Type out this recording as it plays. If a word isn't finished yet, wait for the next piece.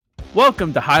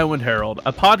Welcome to Highwind Herald,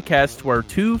 a podcast where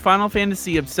two Final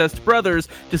Fantasy obsessed brothers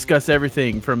discuss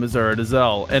everything from Azura to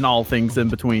Zell and all things in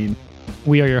between.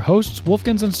 We are your hosts,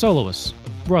 Wolfkins and Soloists,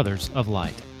 Brothers of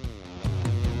Light.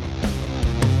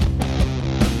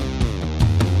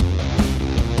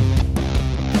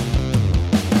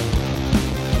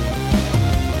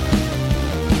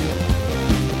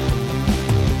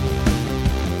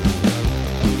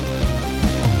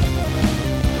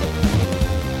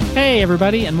 Hey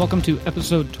everybody, and welcome to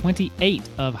episode 28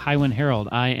 of Highwind Herald.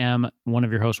 I am one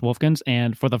of your hosts, Wolfkins,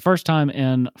 and for the first time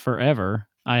in forever,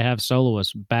 I have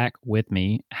Soloist back with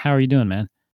me. How are you doing, man?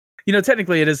 You know,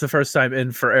 technically it is the first time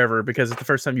in forever because it's the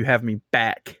first time you have me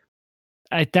back.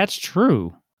 That's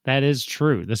true. That is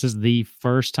true. This is the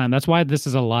first time. That's why this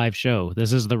is a live show.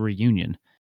 This is the reunion.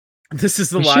 This is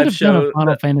the we live show. Done a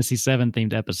Final Fantasy VII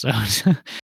themed episode.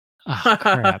 Oh,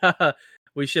 crap.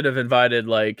 We should have invited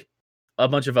like a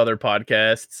bunch of other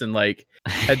podcasts and like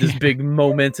had this big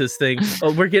momentous thing.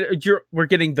 Oh, we're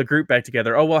getting the group back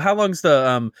together. Oh well, how long's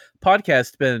the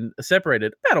podcast been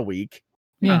separated? About a week.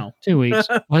 Yeah, 2 weeks.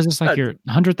 Was this like your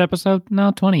 100th episode?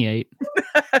 No, 28.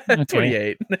 Okay.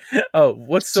 28. Oh,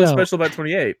 what's so special about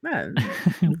 28? Man,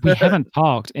 we haven't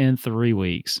talked in 3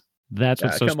 weeks. That's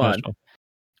what's so come special. on.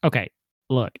 Okay,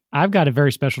 look, I've got a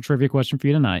very special trivia question for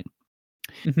you tonight.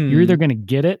 Mm-hmm. You're either going to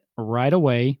get it right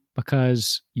away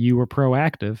because you were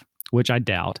proactive, which I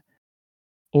doubt,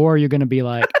 or you're going to be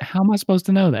like, how am I supposed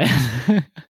to know that?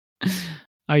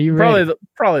 Are you ready?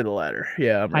 Probably the latter.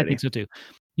 Yeah, I'm ready. I think so too.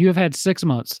 You have had 6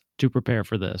 months to prepare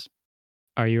for this.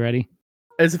 Are you ready?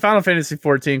 It's a Final Fantasy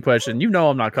 14 question. You know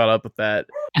I'm not caught up with that.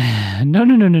 No.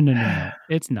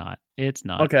 It's not. It's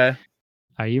not. Okay.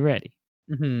 Are you ready?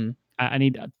 Mm-hmm. I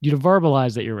need you to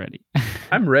verbalize that you're ready.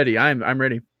 I'm ready. I'm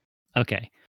ready.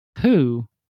 Okay. Who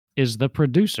is the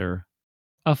producer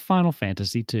of Final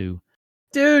Fantasy II?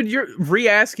 Dude, you're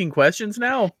re-asking questions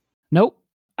now? Nope.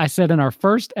 I said in our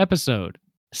first episode,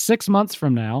 6 months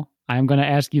from now, I'm going to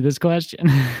ask you this question.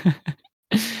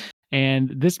 And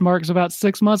this marks about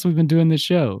 6 months we've been doing this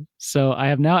show. So I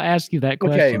have now asked you that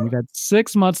question. Okay. You've had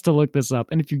 6 months to look this up.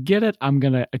 And if you get it, I'm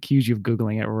going to accuse you of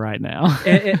Googling it right now.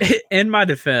 In my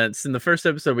defense, in the first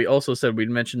episode, we also said we'd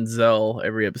mention Zell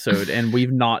every episode, and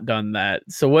we've not done that.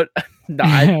 So what?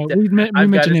 No, we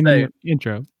mentioned him in the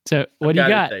intro. So what do you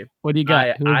got? What do you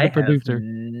got? Who is the producer? Have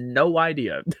no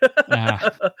idea.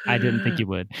 I didn't think you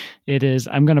would. It is.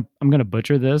 I'm gonna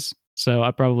butcher this. So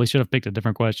I probably should have picked a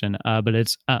different question. But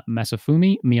it's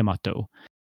Masafumi Miyamoto.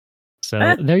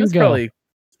 So there you go.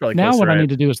 Probably now what I need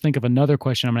to do is think of another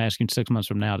question I'm going to ask you 6 months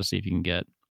from now to see if you can get.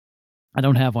 I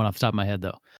don't have one off the top of my head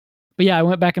though. But yeah, I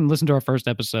went back and listened to our first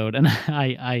episode, and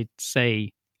I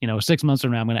say, 6 months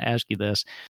from now I'm going to ask you this,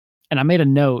 and I made a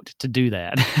note to do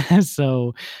that.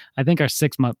 So I think our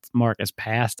 6 month mark has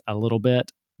passed a little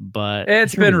bit, but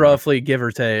it's been roughly give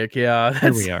or take. Yeah,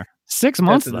 here we are. 6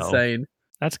 months that's though. Insane.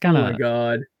 That's kind of. Oh my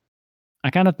god.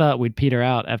 I kind of thought we'd peter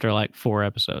out after like 4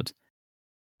 episodes.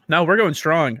 No, we're going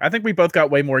strong. I think we both got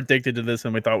way more addicted to this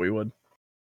than we thought we would.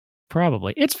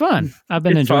 Probably. It's fun. I've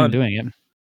been enjoying doing it.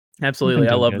 Absolutely.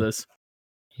 I love this.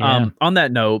 Yeah. On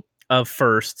that note of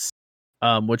firsts,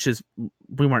 which is,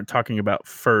 we weren't talking about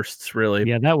firsts really.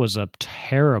 Yeah, that was a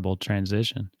terrible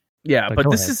transition. Yeah, but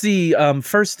this is the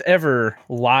first ever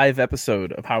live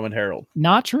episode of Highwind Herald.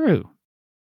 Not true.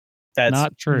 That's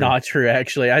not true. Not true,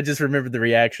 actually. I just remembered the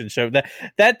reaction show.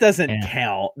 That doesn't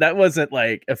count. That wasn't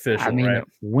like official. I mean, right? It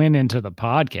went into the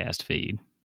podcast feed.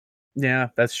 Yeah,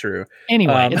 that's true.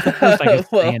 Anyway, it's the first like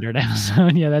standard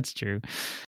episode. Yeah, that's true.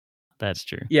 That's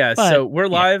true. Yeah, but, so we're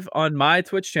live on my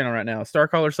Twitch channel right now,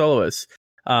 Starcaller Soloist.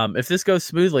 If this goes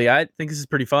smoothly, I think this is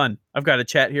pretty fun. I've got a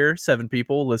chat here, 7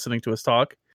 people listening to us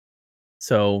talk.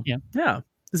 So yeah,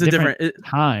 this is a different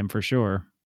time for sure.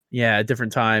 Yeah, a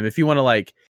different time. If you want to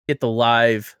like get the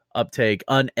live uptake,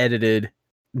 unedited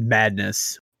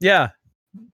madness. Yeah.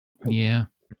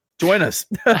 Join us.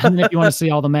 And if you want to see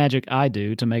all the magic I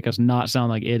do to make us not sound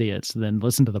like idiots, then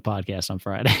listen to the podcast on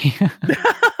Friday.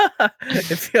 I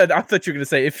thought you were going to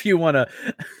say if you want to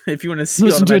see listen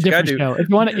all the to a magic different I do. show. If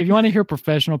you want to hear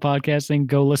professional podcasting,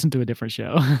 go listen to a different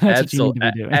show. That's what you need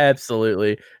to be doing.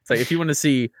 Absolutely. It's like if you want to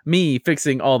see me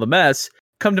fixing all the mess,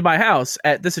 come to my house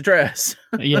at this address.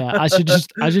 Yeah, I should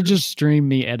just stream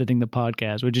me editing the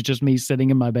podcast, which is just me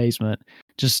sitting in my basement,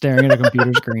 just staring at a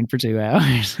computer screen for 2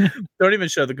 hours. Don't even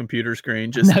show the computer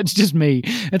screen. No, it's just me.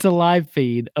 It's a live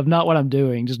feed of not what I'm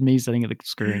doing, just me sitting at the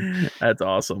screen. That's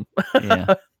awesome.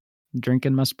 Yeah,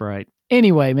 drinking my Sprite.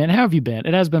 Anyway, man, how have you been?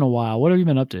 It has been a while. What have you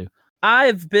been up to?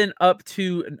 I've been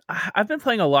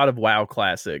playing a lot of WoW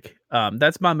Classic.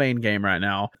 That's my main game right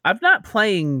now. I'm not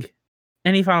playing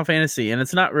any Final Fantasy, and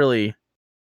it's not really.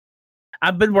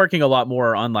 I've been working a lot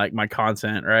more on like my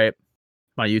content, right?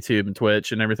 My YouTube and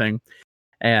Twitch and everything.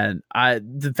 And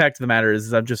the fact of the matter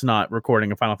is I'm just not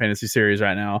recording a Final Fantasy series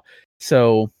right now.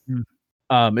 So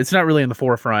it's not really in the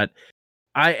forefront.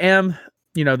 I am,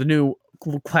 the new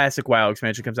classic WoW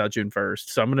expansion comes out June 1st.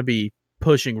 So I'm going to be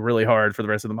pushing really hard for the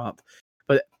rest of the month.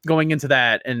 But going into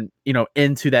that and,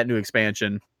 into that new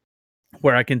expansion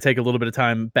where I can take a little bit of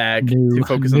time back to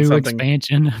focus on something.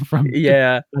 Expansion from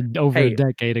over a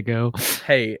decade ago.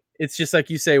 Hey, it's just like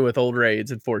you say with old raids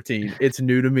in 14. It's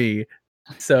new to me.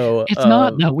 So it's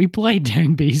not. No, we played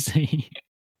during BC.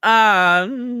 I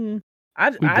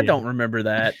don't remember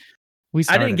that.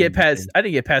 I didn't get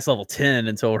past level 10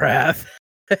 until Wrath.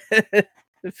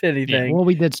 If anything, yeah, well,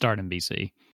 we did start in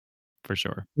BC for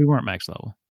sure. We weren't max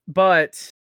level, but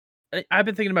I've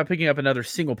been thinking about picking up another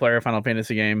single player Final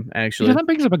Fantasy game. Actually, that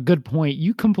brings up a good point.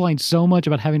 You complain so much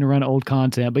about having to run old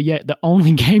content, but yet the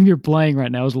only game you're playing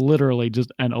right now is literally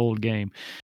just an old game.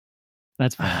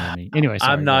 That's funny. Anyway,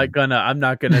 sorry, I'm not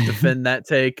gonna defend that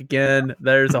take again.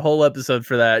 There's a whole episode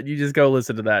for that. You just go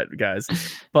listen to that, guys.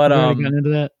 But got into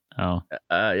that. Oh,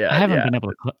 yeah. I haven't been able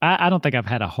to. I don't think I've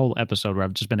had a whole episode where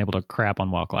I've just been able to crap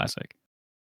on WoW Classic.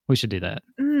 We should do that,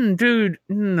 dude.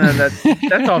 No,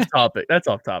 that's off topic. That's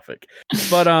off topic.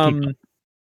 But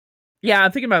yeah,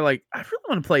 I'm thinking about I really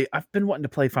want to play. I've been wanting to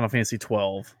play Final Fantasy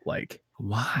 12. Like,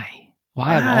 why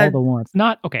of all the ones?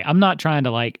 Not okay. I'm not trying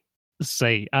to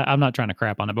say I'm not trying to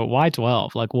crap on it, but why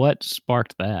 12? Like, what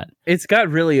sparked that? It's got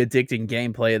really addicting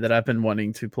gameplay that I've been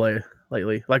wanting to play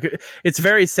lately. Like, it's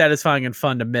very satisfying and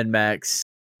fun to min-max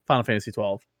Final Fantasy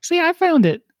 12. See, I found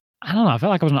it. I don't know. I felt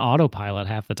like I was an autopilot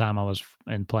half the time I was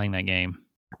playing that game.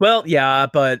 Well, yeah,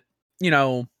 but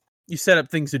you set up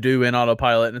things to do in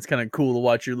autopilot, and it's kind of cool to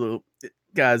watch your little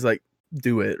guys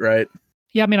do it, right?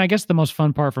 Yeah, I mean, I guess the most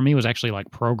fun part for me was actually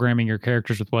programming your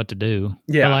characters with what to do.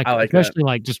 Yeah, I like especially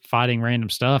that. Just fighting random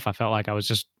stuff. I felt like I was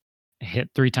just hit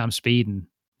 3 times speed and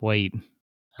wait.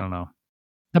 I don't know.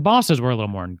 The bosses were a little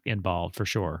more involved for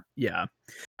sure. Yeah.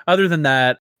 Other than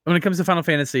that, when it comes to Final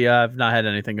Fantasy, I've not had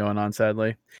anything going on. Sadly,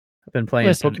 I've been playing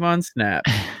Pokemon Snap.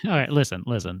 All right, listen.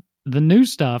 The new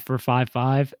stuff for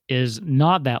 5.5 is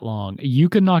not that long. You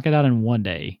could knock it out in one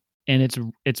day. And it's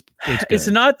good. It's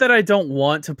not that I don't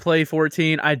want to play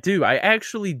 14. I do. I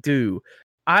actually do.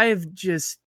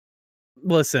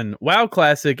 Listen, WoW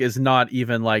Classic is not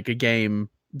even a game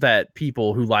that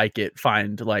people who like it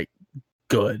find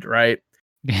good, right?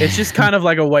 It's just kind of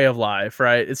like a way of life,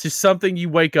 right? It's just something you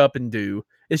wake up and do.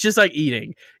 It's just like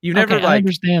eating. You never I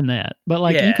understand that. But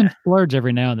you can splurge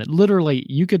every now and then. Literally,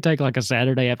 you could take a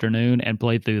Saturday afternoon and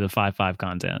play through the 5.5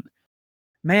 content.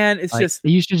 Man, it's just...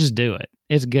 You should just do it.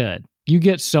 It's good. You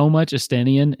get so much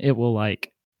Estinian, it will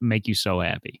make you so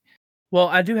happy. Well,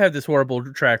 I do have this horrible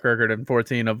track record in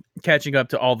 14 of catching up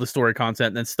to all the story content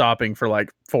and then stopping for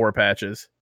 4 patches.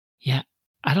 Yeah,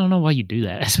 I don't know why you do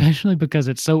that, especially because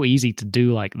it's so easy to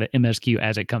do the MSQ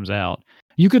as it comes out.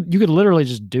 You could literally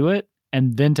just do it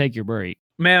and then take your break.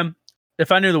 Man,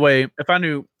 if I knew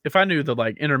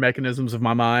the inner mechanisms of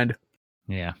my mind.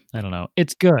 Yeah, I don't know.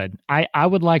 It's good. I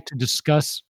would like to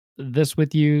discuss this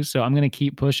with you, so I'm going to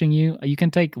keep pushing you. You can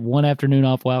take one afternoon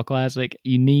off WoW Classic.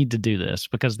 You need to do this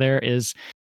because there's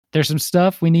some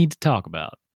stuff we need to talk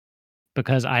about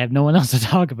because I have no one else to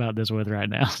talk about this with right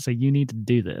now. So you need to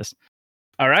do this.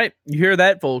 All right. You hear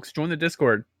that, folks? Join the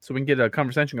Discord so we can get a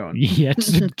conversation going. Yeah,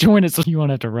 just join it so you won't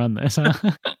have to run this.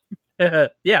 Huh?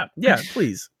 Yeah,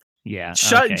 please. Yeah.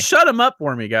 Shut them up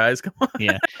for me, guys. Come on.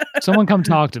 Yeah. Someone come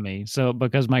talk to me. So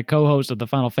because my co-host of the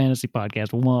Final Fantasy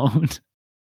podcast won't.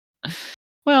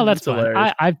 Well, that's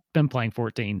fine. I've been playing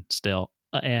 14 still.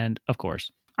 And of course,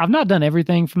 I've not done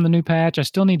everything from the new patch. I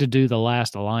still need to do the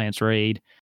last Alliance raid.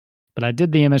 But I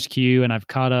did the MSQ and I've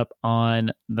caught up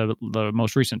on the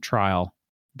most recent trial,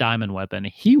 Diamond Weapon.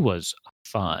 He was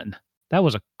fun. That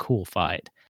was a cool fight.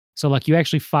 So you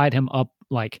actually fight him up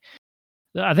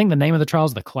I think the name of the trial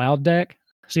is the Cloud Deck.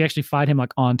 So you actually fight him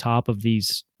on top of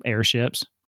these airships.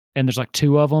 And there's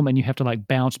 2 of them, and you have to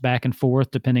bounce back and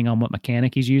forth depending on what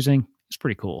mechanic he's using. It's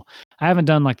pretty cool. I haven't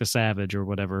done the Savage or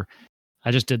whatever.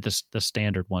 I just did the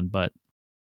standard one, but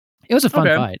it was a fun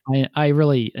fight. I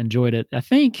really enjoyed it. I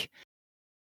think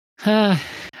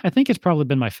it's probably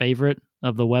been my favorite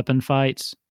of the weapon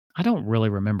fights. I don't really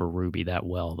remember Ruby that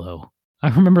well though. I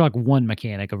remember one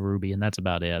mechanic of Ruby, and that's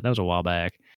about it. That was a while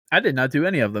back. I did not do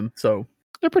any of them, so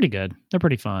they're pretty good. They're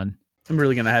pretty fun. I'm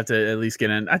really gonna have to at least get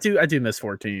in. I do miss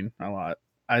 14 a lot.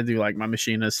 I do like my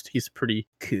machinist. He's pretty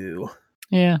cool.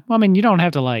 Yeah, well, I mean, you don't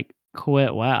have to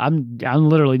quit. Wow, I'm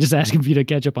literally just asking for you to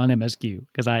catch up on MSQ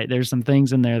because there's some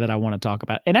things in there that I want to talk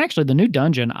about. And actually, the new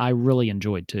dungeon I really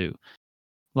enjoyed too.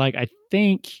 Like, I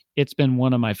think it's been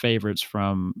one of my favorites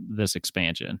from this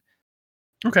expansion.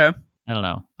 Okay. I don't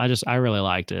know. I really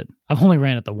liked it. I've only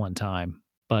ran it the one time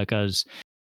because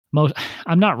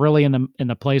I'm not really in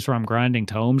the place where I'm grinding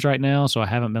tomes right now, so I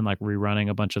haven't been like rerunning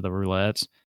a bunch of the roulettes.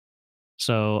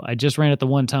 So I just ran it the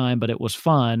one time, but it was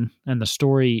fun, and the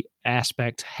story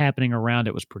aspect happening around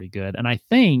it was pretty good. And I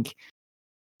think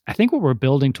what we're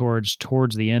building towards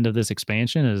the end of this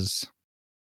expansion is,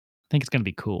 I think it's going to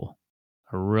be cool.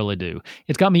 I really do.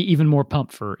 It's got me even more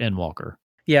pumped for Endwalker.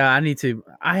 Yeah, I need to.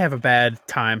 I have a bad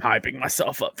time hyping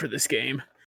myself up for this game.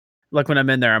 Like when I'm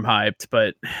in there, I'm hyped,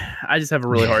 but I just have a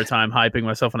really hard time hyping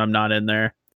myself when I'm not in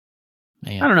there.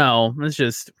 Man. I don't know. It's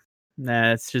just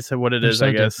what it is, so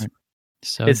I guess. Different.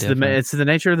 So it's different. It's the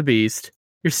nature of the beast.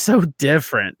 You're so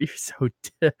different. You're so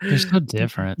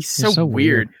different. You're so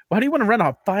weird. Why do you want to run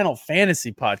a Final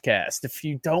Fantasy podcast if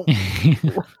you don't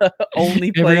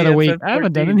only play every other week? I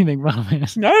haven't done anything Final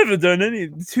Fantasy. I haven't done any.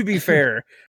 To be fair,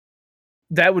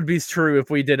 that would be true if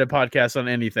we did a podcast on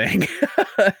anything.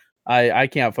 I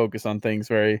can't focus on things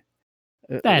very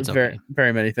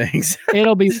many things.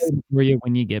 It'll be for you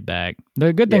when you get back.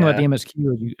 The good thing about the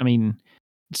MSQ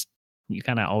is, you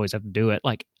kind of always have to do it.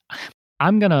 Like,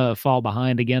 I'm gonna fall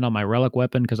behind again on my relic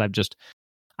weapon because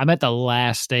I'm at the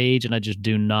last stage and I just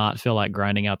do not feel like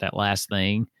grinding out that last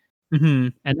thing. Mm-hmm.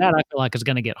 And that I feel like is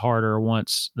going to get harder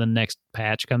once the next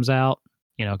patch comes out.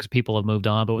 Because people have moved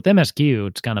on. But with MSQ,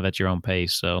 it's kind of at your own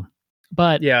pace. So,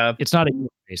 but yeah, it's not at your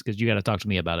pace because you got to talk to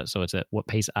me about it. So it's at what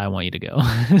pace I want you to go.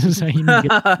 So you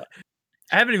I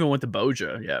haven't even went to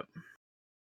Boja yet.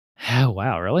 Oh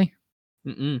wow, really?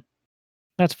 Mm-mm.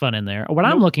 That's fun in there. What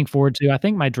I'm looking forward to, I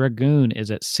think my Dragoon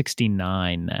is at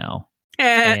 69 now.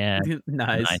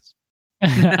 Nice.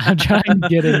 I'm trying to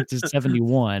get it to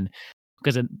 71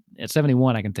 because at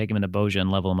 71 I can take him into Boja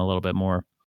and level him a little bit more.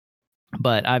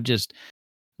 But I'm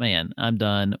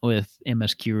done with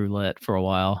MSQ roulette for a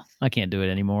while. I can't do it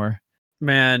anymore.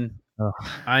 Man,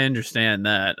 I understand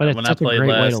that. But it's such a great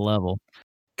way to level.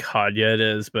 God, yeah, it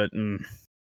is. But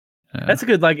that's a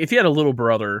good, like, if you had a little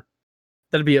brother,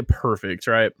 that'd be perfect,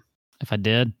 right? If I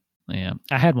did, yeah.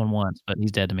 I had one once, but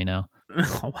he's dead to me now.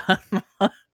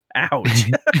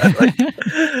 Ouch.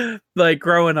 like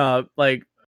growing up, like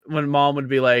when mom would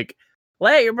be like,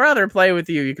 let your brother play with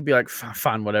you, you could be like,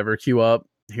 fine, whatever, queue up.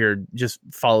 Here, just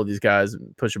follow these guys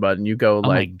and push a button. You go. Oh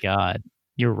my god,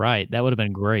 you're right. That would have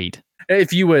been great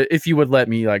if you would let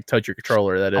me like touch your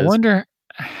controller. That is. I wonder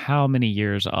how many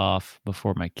years off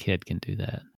before my kid can do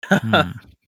that.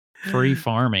 Free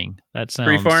farming. That sounds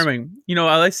free farming.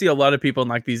 I see a lot of people in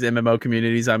like these MMO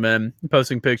communities I'm in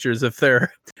posting pictures of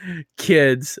their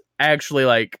kids actually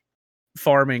like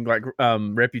farming like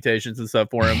reputations and stuff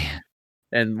for them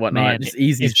and whatnot. Man, just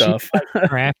easy stuff.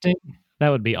 Crafting. That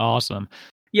would be awesome.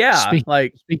 Yeah, speaking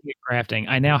of crafting,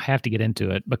 I now have to get into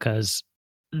it because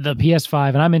the PS5,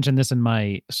 and I mentioned this in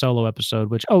my solo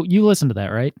episode, which, you listened to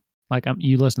that, right? Like,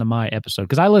 you listened to my episode,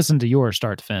 because I listened to yours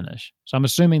start to finish. So I'm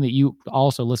assuming that you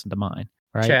also listened to mine,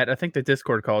 right? Chat, I think the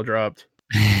Discord call dropped.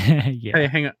 Yeah. Hey,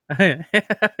 hang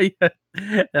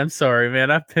on. I'm sorry,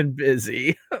 man. I've been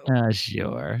busy.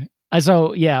 Sure.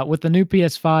 So, yeah, with the new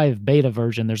PS5 beta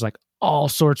version, there's like all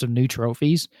sorts of new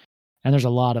trophies. And there's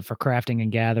a lot for crafting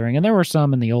and gathering. And there were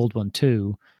some in the old one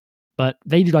too. But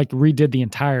they like redid the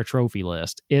entire trophy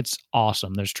list. It's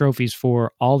awesome. There's trophies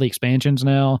for all the expansions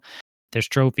now. There's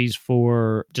trophies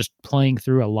for just playing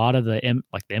through a lot of the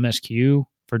MSQ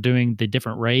for doing the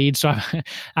different raids. So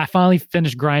I finally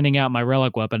finished grinding out my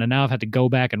relic weapon. And now I've had to go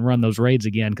back and run those raids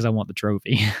again because I want the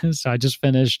trophy. So I just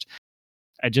finished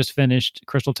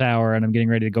Crystal Tower and I'm getting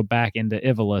ready to go back into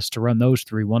Ivalice to run those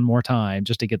 3 one more time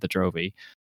just to get the trophy.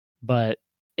 But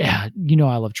yeah,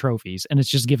 I love trophies, and it's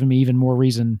just given me even more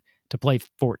reason to play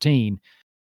 14.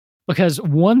 Because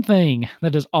one thing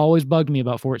that has always bugged me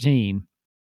about 14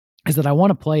 is that I want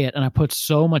to play it, and I put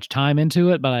so much time into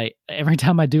it, but every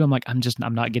time I do, I'm like, I'm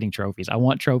not getting trophies. I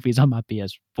want trophies on my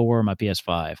PS4 or my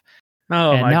PS5.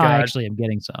 Oh and my now God. I actually am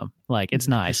getting some. Like, it's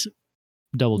nice.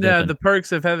 Double dipping. Yeah, the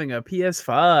perks of having a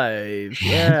PS5.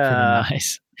 Yeah. Pretty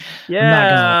nice.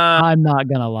 Yeah. I'm not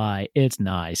gonna lie. It's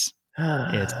nice.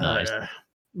 It's nice.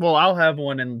 Well, I'll have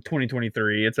one in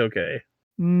 2023. It's okay.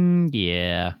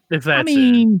 Yeah. If that's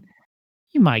you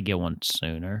might get one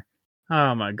sooner.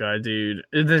 Oh my God, dude.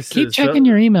 Keep checking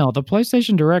your email. The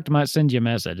PlayStation Direct might send you a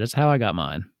message. That's how I got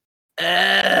mine.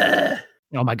 Oh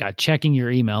my God, checking your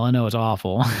email. I know it's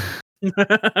awful.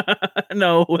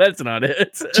 No, that's not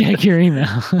it. Check your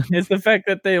email. It's the fact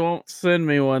that they won't send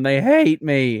me one. They hate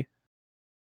me.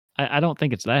 I don't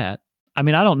think it's that. I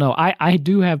mean, I don't know. I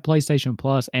do have PlayStation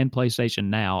Plus and PlayStation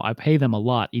Now. I pay them a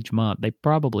lot each month. They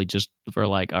probably just were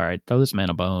like, all right, throw this man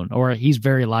a bone, or he's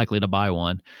very likely to buy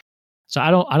one. So I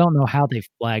don't know how they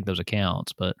flag those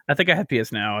accounts, but I think I have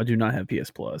PS Now. I do not have PS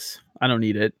Plus. I don't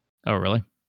need it. Oh, really?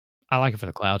 I like it for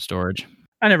the cloud storage.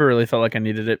 I never really felt like I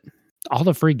needed it. All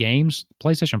the free games,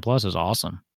 PlayStation Plus is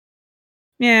awesome.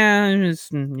 Yeah, it's,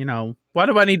 why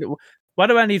do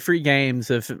I need free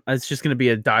games if it's just going to be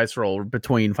a dice roll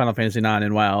between Final Fantasy IX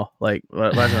and WoW? Like,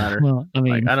 what does it matter? Well, I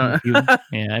mean, I don't.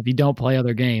 If you don't play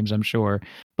other games, I'm sure.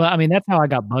 But I mean, that's how I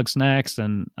got Bugsnax,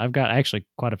 and I've got actually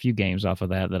quite a few games off of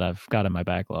that I've got in my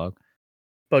backlog.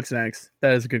 Bugsnax,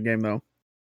 that is a good game, though.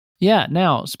 Yeah.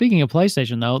 Now, speaking of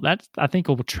PlayStation, though, that I think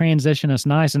will transition us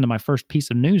nice into my first piece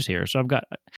of news here.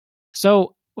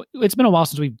 So it's been a while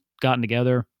since we've gotten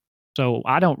together, so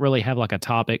I don't really have like a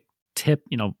topic tip,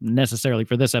 necessarily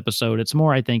for this episode. It's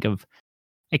more, I think, of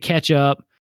a catch up,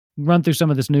 run through some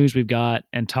of this news we've got,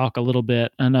 and talk a little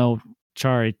bit. I know,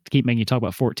 Chari, keep making you talk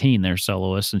about 14 there,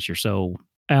 Soloist, since you're so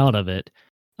out of it.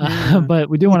 But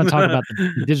we do want to talk about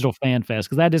the Digital Fan Fest,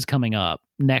 because that is coming up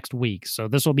next week. So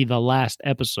this will be the last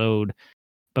episode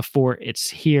before it's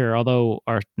here, although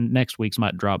our next week's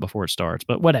might drop before it starts.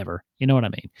 But whatever, you know what I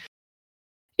mean.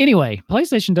 Anyway,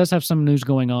 PlayStation does have some news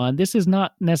going on. This is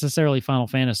not necessarily Final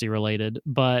Fantasy related,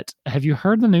 but have you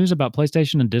heard the news about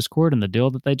PlayStation and Discord and the deal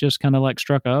that they just kind of like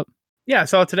struck up? Yeah, I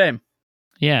saw it today.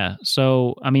 Yeah.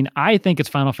 So, I mean, I think it's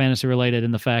Final Fantasy related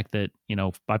in the fact that,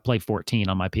 I play 14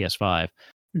 on my PS5.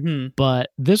 Mm-hmm. But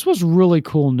this was really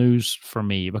cool news for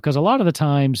me, because a lot of the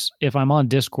times if I'm on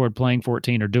Discord playing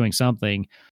 14 or doing something,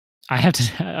 I have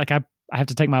to I have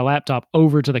to take my laptop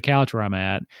over to the couch where I'm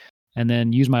at and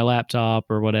then use my laptop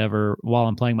or whatever while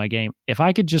I'm playing my game. If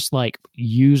I could just like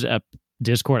use a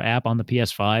Discord app on the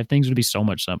PS5, things would be so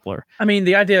much simpler. I mean,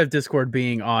 the idea of Discord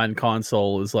being on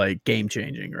console is like game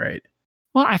changing, right?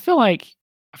 Well, I feel like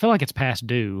it's past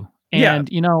due. And,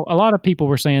 a lot of people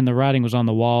were saying the writing was on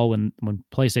the wall when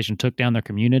PlayStation took down their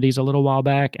communities a little while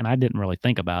back, and I didn't really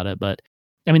think about it. But,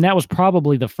 I mean, that was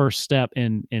probably the first step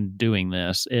in doing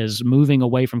this, is moving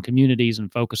away from communities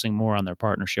and focusing more on their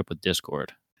partnership with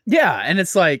Discord. Yeah, and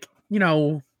it's like,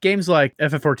 games like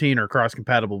FF14 are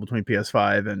cross-compatible between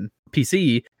PS5 and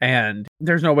PC, and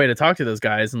there's no way to talk to those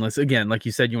guys unless, again, like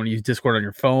you said, you want to use Discord on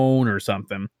your phone or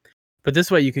something. But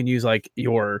this way you can use, like,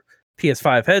 your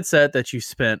PS5 headset that you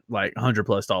spent like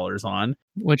 $100+ on,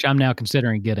 which I'm now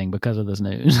considering getting because of this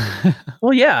news.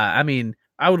 Well, yeah, I mean,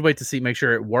 I would wait to make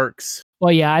sure it works.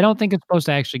 Well, yeah, I don't think it's supposed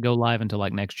to actually go live until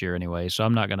like next year anyway, so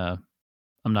I'm not gonna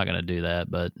do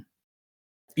that. But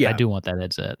yeah, I do want that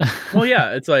headset. Well,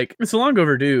 yeah, it's long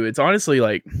overdue. It's honestly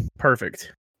like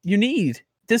perfect. You need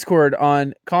Discord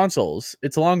on consoles.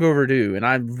 It's long overdue, and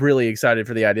I'm really excited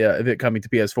for the idea of it coming to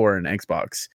PS4 and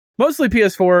Xbox. Mostly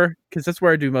PS4, because that's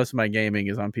where I do most of my gaming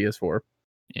is on PS4.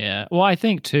 Yeah. Well, I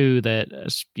think, too, that,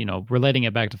 relating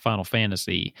it back to Final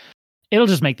Fantasy, it'll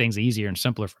just make things easier and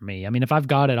simpler for me. I mean, if I've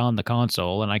got it on the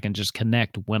console and I can just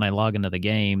connect when I log into the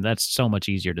game, that's so much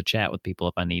easier to chat with people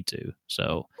if I need to.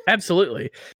 So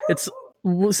absolutely. It's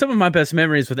some of my best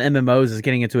memories with MMOs is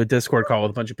getting into a Discord call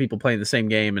with a bunch of people playing the same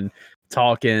game and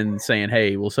talking, saying,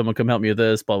 hey, will someone come help me with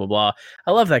this? Blah, blah, blah.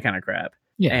 I love that kind of crap.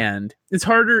 Yeah. And it's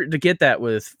harder to get that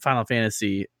with Final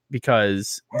Fantasy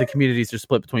because the communities are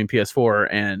split between PS4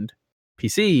 and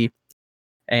PC,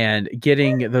 and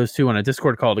getting those two on a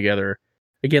Discord call together,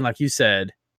 again, like you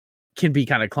said, can be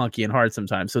kind of clunky and hard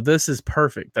sometimes. So this is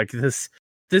perfect. Like this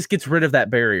gets rid of that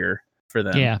barrier for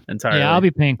them entirely. Yeah, I'll be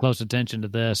paying close attention to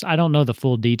this. I don't know the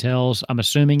full details. I'm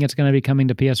assuming it's going to be coming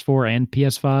to PS4 and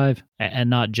PS5, and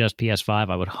not just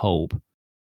PS5, I would hope.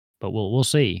 But we'll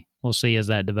see. We'll see as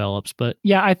that develops. But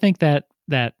yeah, I think that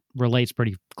relates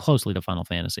pretty closely to Final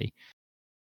Fantasy.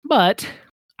 But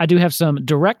I do have some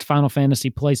direct Final Fantasy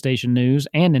PlayStation news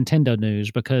and Nintendo news,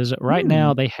 because right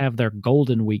now they have their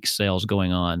Golden Week sales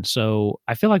going on. So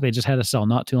I feel like they just had a sale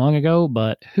not too long ago,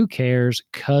 but who cares?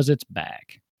 'Cause it's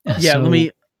back. Yeah,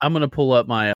 I'm going to pull up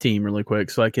my team really quick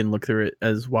so I can look through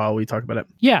it while we talk about it.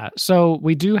 Yeah, so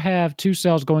we do have two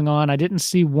sales going on. I didn't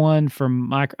see one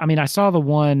from I saw the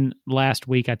one last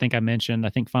week. I think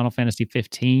Final Fantasy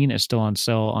 15 is still on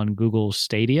sale on Google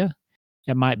Stadia.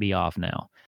 It might be off now.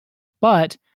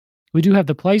 But we do have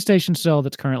the PlayStation sale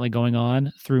that's currently going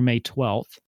on through May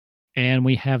 12th. And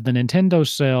we have the Nintendo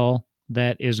sale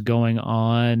that is going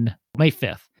on May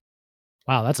 5th.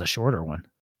 Wow, that's a shorter one.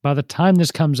 By the time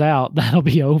this comes out, that'll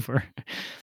be over.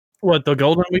 What, the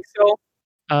Golden Week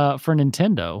sale? For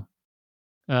Nintendo.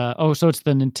 So it's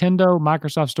the Nintendo,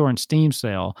 Microsoft Store, and Steam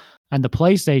sale. And the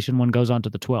PlayStation one goes on to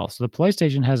the 12th. So the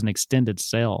PlayStation has an extended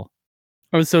sale.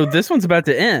 Oh, so this one's about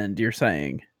to end, you're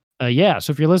saying? Yeah.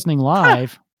 So if you're listening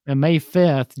live on May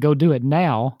 5th, go do it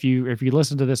now. If you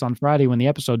listen to this on Friday when the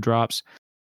episode drops,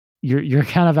 you're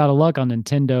kind of out of luck on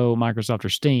Nintendo, Microsoft, or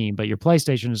Steam, but your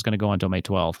PlayStation is going to go until May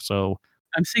 12th. So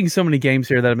I'm seeing so many games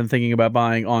here that I've been thinking about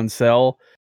buying on sale.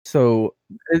 So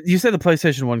you said the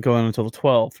PlayStation one going until the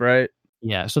 12th, right?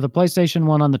 Yeah. So the PlayStation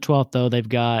one on the 12th, though, they've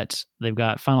got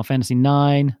Final Fantasy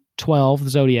 9, 12,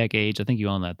 Zodiac Age. I think you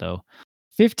own that though.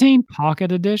 15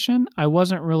 Pocket Edition. I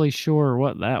wasn't really sure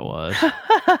what that was.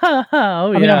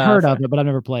 I mean, I've heard of it, but I've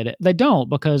never played it. They don't,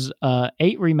 because 8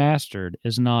 Remastered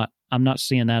is not. I'm not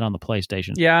seeing that on the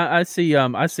PlayStation. Yeah, I see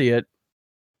it.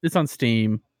 It's on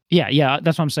Steam. Yeah,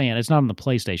 that's what I'm saying. It's not on the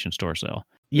PlayStation Store, so.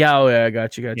 Yeah, I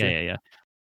got you. Yeah.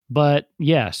 But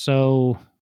yeah, so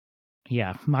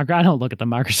yeah, I don't look at the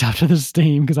Microsoft or the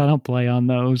Steam because I don't play on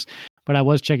those. But I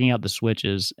was checking out the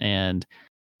Switches, and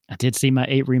I did see my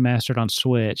 8 Remastered on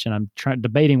Switch, and I'm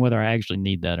debating whether I actually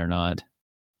need that or not.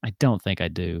 I don't think I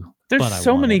do. There's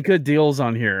so many good deals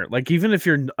on here. Like, even if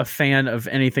you're a fan of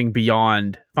anything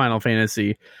beyond Final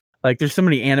Fantasy, like, there's so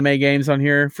many anime games on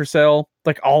here for sale.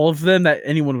 Like, all of them that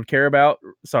anyone would care about.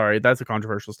 Sorry, that's a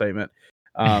controversial statement.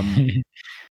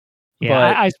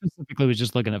 Yeah, I specifically was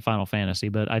just looking at Final Fantasy,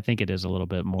 but I think it is a little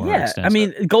bit more extensive. I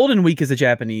mean, Golden Week is a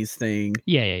Japanese thing.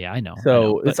 Yeah, I know.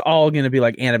 So it's all going to be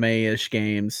like anime-ish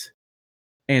games,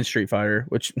 and Street Fighter,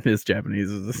 which is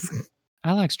Japanese.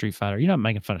 I like Street Fighter. You're not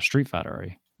making fun of Street Fighter, are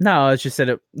you? No, I just said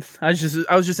it. I was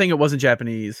just saying it wasn't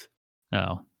Japanese.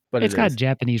 No, but it's got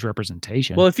Japanese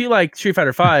representation. Well, if you like Street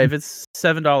Fighter 5, it's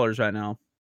 $7 right now.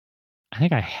 I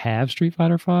think I have Street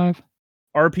Fighter 5.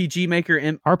 RPG Maker.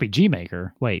 RPG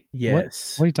Maker? Wait.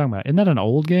 Yes. What are you talking about? Isn't that an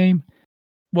old game?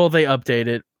 Well, they update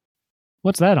it.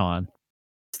 What's that on?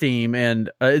 Steam,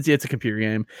 and it's a computer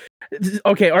game.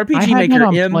 Okay, RPG I Maker that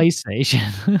on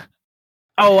PlayStation.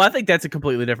 Oh, I think that's a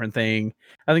completely different thing.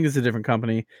 I think it's a different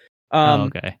company.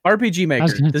 Okay. RPG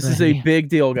Maker. This is a big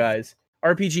deal, guys.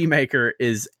 RPG Maker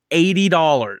is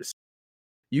 $80.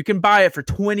 You can buy it for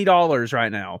 $20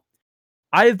 right now.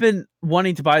 I have been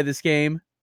wanting to buy this game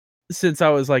since I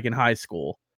was like in high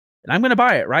school, and I'm going to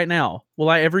buy it right now. Will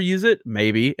I ever use it?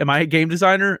 Maybe. Am I a game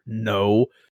designer? No.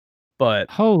 But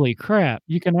holy crap,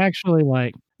 you can actually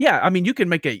yeah, I mean, you can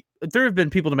make there have been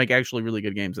people to make actually really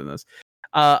good games in this.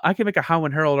 I can make a How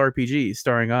and Harold RPG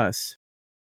starring us.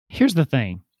 Here's the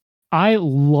thing. I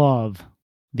love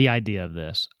the idea of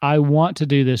this. I want to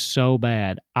do this so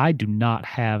bad. I do not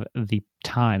have the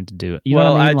time to do it. You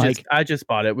know what I mean? I just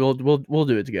bought it. We'll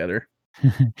do it together.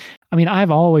 I mean,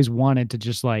 I've always wanted to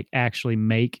just actually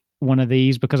make one of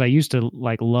these because I used to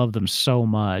love them so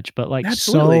much, but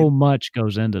so much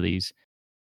goes into these.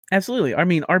 Absolutely. I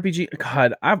mean, RPG.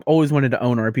 God, I've always wanted to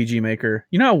own RPG Maker.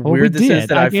 You know how weird this is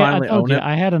that I finally own it.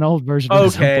 I had an old version.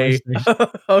 Okay.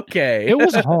 Okay. It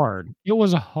was hard. It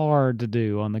was hard to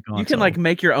do on the console. You can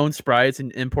make your own sprites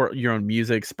and import your own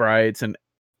music sprites and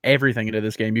everything into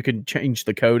this game. You can change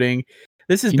the coding.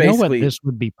 This is basically what this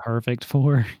would be perfect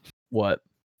for. What?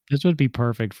 This would be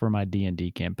perfect for my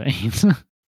D&D campaigns.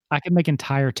 I could make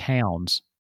entire towns.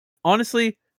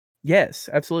 Honestly, yes,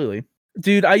 absolutely.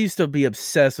 Dude, I used to be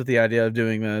obsessed with the idea of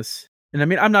doing this. And I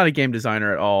mean, I'm not a game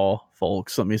designer at all,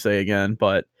 folks, let me say again,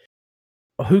 but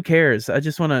who cares? I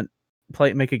just want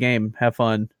to make a game, have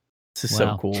fun. This is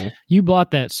so cool. You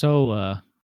bought that so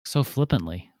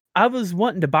flippantly. I was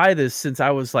wanting to buy this since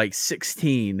I was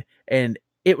 16, and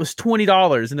it was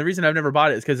 $20. And the reason I've never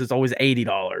bought it is because it's always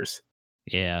 $80.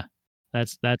 Yeah,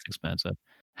 that's expensive.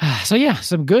 So yeah,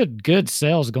 some good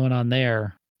sales going on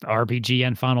there. RPG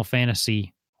and Final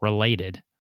Fantasy related.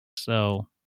 So,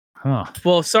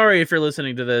 Well, sorry if you're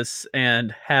listening to this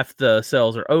and half the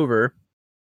sales are over.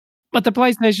 But the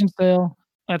PlayStation sale,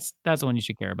 that's the one you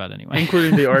should care about anyway.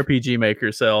 Including the RPG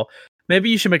Maker sale. Maybe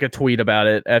you should make a tweet about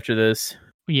it after this.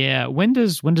 Yeah, when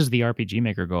does the RPG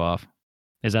Maker go off?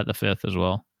 Is that the 5th as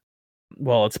well?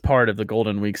 Well, it's part of the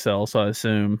Golden Week sale, so I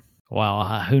assume.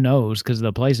 Well, who knows? Because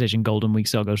the PlayStation Golden Week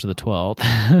sale goes to the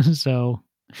 12th. So,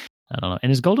 I don't know.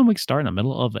 And is Golden Week start in the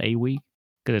middle of a week?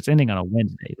 Because it's ending on a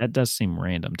Wednesday. That does seem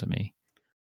random to me.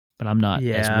 But I'm not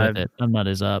as with it. I'm not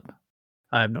as up.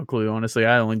 I have no clue, honestly.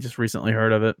 I only just recently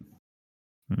heard of it.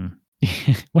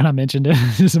 When I mentioned it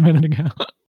just a minute ago.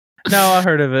 No, I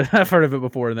heard of it. I've heard of it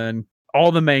before then.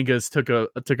 All the mangas took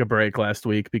a break last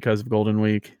week because of Golden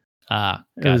Week. Gotcha.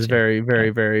 It was very,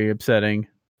 very, very upsetting.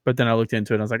 But then I looked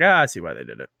into it and I was like, I see why they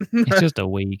did it. It's just a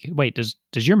week. Wait, does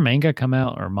your manga come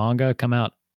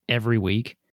out every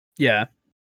week? Yeah.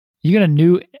 You get a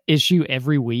new issue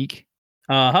every week?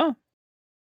 Uh-huh.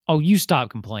 Oh, you stop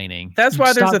complaining. That's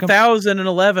why there's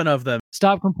 1,011 of them.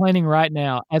 Stop complaining right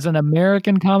now. As an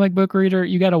American comic book reader,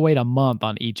 you got to wait a month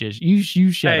on each issue.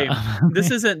 You shut up. this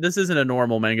isn't a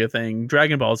normal manga thing.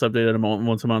 Dragon Ball's updated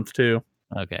once a month too.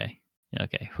 Okay.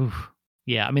 Whew.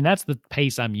 Yeah, I mean that's the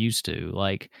pace I'm used to.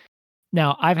 Like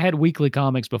now, I've had weekly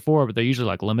comics before, but they're usually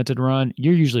like limited run.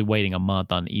 You're usually waiting a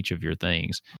month on each of your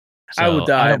things. So I would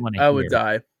die. I would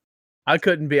die. I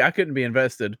couldn't be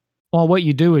invested. Well, what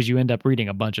you do is you end up reading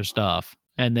a bunch of stuff,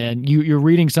 and then you're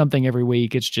reading something every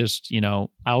week. It's just,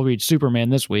 I'll read Superman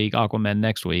this week, Aquaman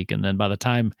next week, and then by the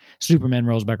time Superman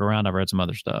rolls back around, I've read some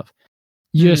other stuff.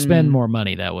 You just spend more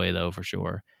money that way, though, for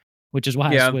sure. Which is why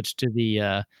I switched to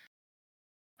the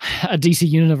a DC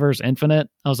Universe Infinite.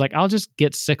 I was like, I'll just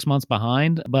get 6 months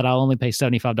behind, but I'll only pay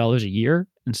 $75 a year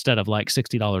instead of like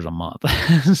 $60 a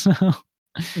month. So,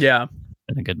 yeah,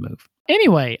 been a good move.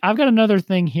 Anyway, I've got another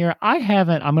thing here. I'm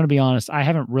going to be honest, I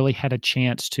haven't really had a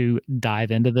chance to dive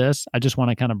into this. I just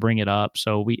want to kind of bring it up.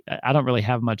 So I don't really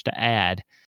have much to add,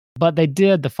 but they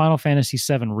did the Final Fantasy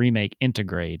VII Remake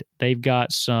Intergrade. They've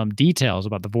got some details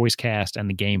about the voice cast and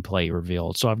the gameplay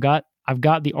revealed. So I've got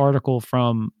the article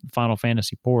from Final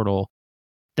Fantasy Portal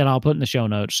that I'll put in the show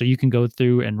notes so you can go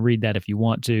through and read that if you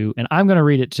want to. And I'm going to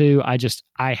read it too.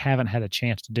 I haven't had a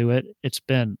chance to do it. It's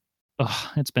been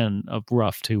a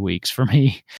rough 2 weeks for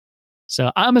me.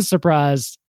 So I'm as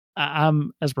surprised.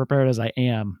 I'm as prepared as I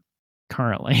am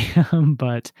currently.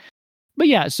 but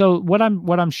yeah, so what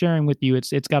I'm sharing with you,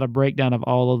 it's got a breakdown of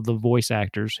all of the voice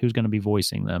actors who's going to be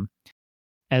voicing them,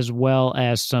 as well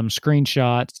as some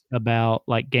screenshots about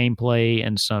like gameplay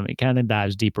and it kind of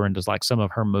dives deeper into like some of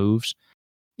her moves.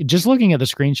 Just looking at the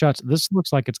screenshots, this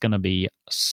looks like it's going to be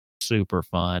super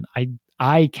fun.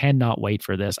 I cannot wait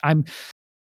for this. I'm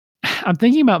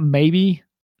thinking about maybe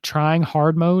trying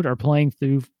hard mode or playing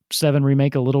through 7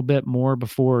 Remake a little bit more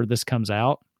before this comes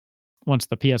out, once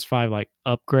the PS5 like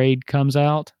upgrade comes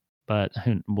out, but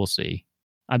we'll see.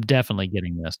 I'm definitely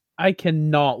getting this. I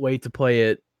cannot wait to play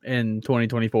it in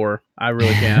 2024. I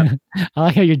really can't. I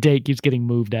like how your date keeps getting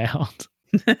moved out.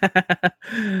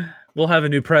 We'll have a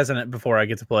new president before I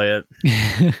get to play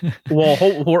it. Well,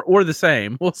 or the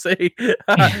same. We'll see.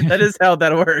 That is how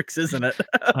that works, isn't it?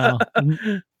 Well,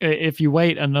 if you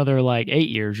wait another like 8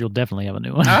 years, you'll definitely have a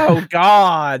new one. Oh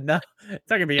God, no! It's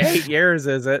not gonna be 8 years,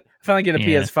 is it? I finally get a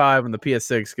PS5 when the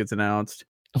PS6 gets announced.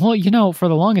 Well, for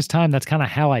the longest time, that's kind of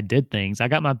how I did things. I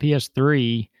got my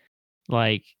PS3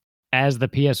 like as the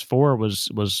PS4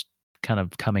 was kind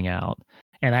of coming out.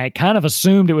 And I kind of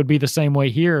assumed it would be the same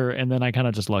way here, and then I kind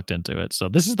of just lucked into it. So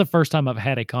this is the first time I've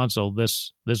had a console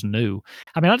this new.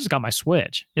 I mean, I just got my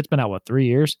Switch. It's been out 3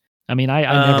 years. I mean, I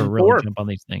never really jump on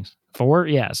these things. 4,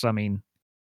 yes. I mean,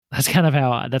 that's kind of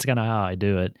how I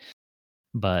do it.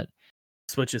 But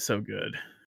Switch is so good.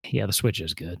 Yeah, the Switch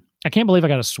is good. I can't believe I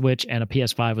got a Switch and a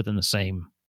PS5 within the same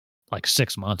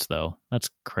 6 months though.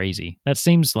 That's crazy. That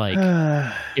seems like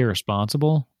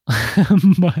irresponsible.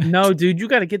 But no, dude, you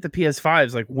got to get the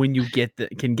PS5s when you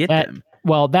can get them.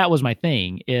 Well, that was my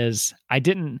thing. Is I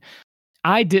didn't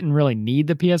really need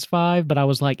the PS5, but I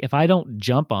was like, if I don't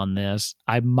jump on this,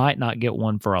 I might not get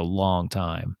one for a long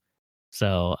time.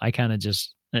 So I kind of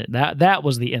just that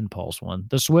was the impulse one.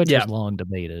 The Switch was long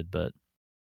debated, but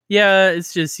yeah,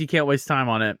 it's just you can't waste time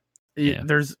on it. Yeah.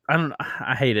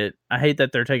 I hate it. I hate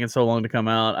that they're taking so long to come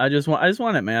out. I just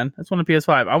want it, man. I just want a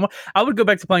PS5. I would go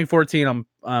back to playing 14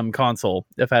 on console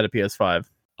if I had a PS5.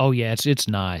 Oh yeah, it's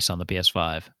nice on the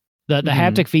PS5. The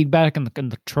haptic feedback and the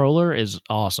controller is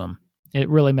awesome. It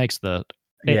really makes it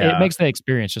makes the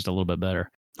experience just a little bit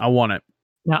better. I want it.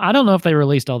 Now, I don't know if they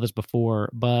released all this before,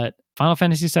 but Final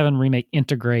Fantasy VII Remake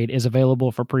Intergrade is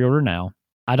available for pre-order now.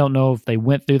 I don't know if they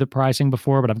went through the pricing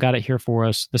before, but I've got it here for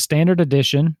us. The standard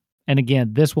edition, and again,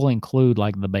 this will include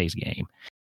the base game,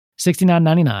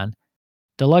 $69.99.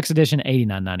 Deluxe edition,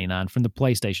 $89.99 from the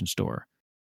PlayStation Store.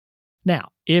 Now,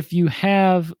 if you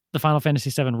have the Final Fantasy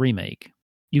VII Remake,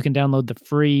 you can download the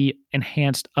free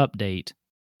enhanced update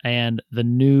and the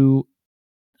new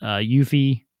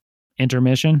Yuffie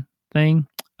intermission thing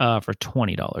for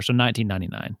 $20, so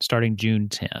 $19.99, starting June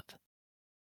 10th.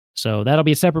 So that'll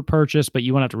be a separate purchase, but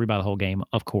you won't have to rebuy the whole game,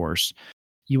 of course.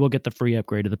 You will get the free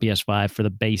upgrade to the PS5 for the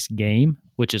base game,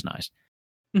 which is nice.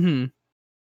 Mm-hmm.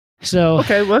 So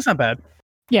okay, well that's not bad.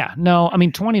 Yeah, no, I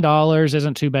mean $20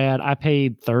 isn't too bad. I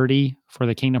paid $30 for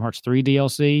the Kingdom Hearts 3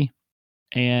 DLC,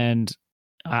 and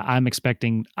I'm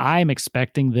expecting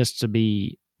this to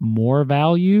be more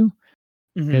value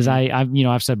because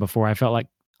I've said before I felt like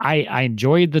I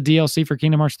enjoyed the DLC for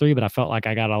Kingdom Hearts 3, but I felt like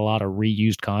I got a lot of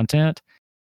reused content.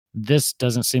 This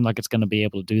doesn't seem like it's going to be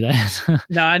able to do that.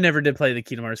 No, I never did play the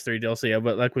Kingdom Hearts 3 DLC,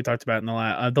 but like we talked about in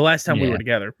the last time we were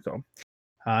together. So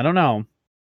I don't know.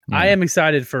 Yeah. I am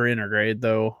excited for Intergrade,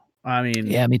 though. I mean,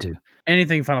 yeah, me too.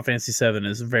 Anything Final Fantasy VII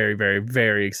is very, very,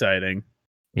 very exciting.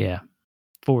 Yeah,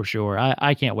 for sure.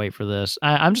 I can't wait for this.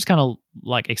 I'm just kind of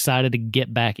like excited to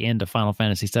get back into Final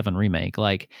Fantasy VII Remake.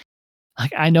 Like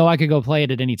I know I could go play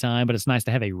it at any time, but it's nice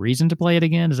to have a reason to play it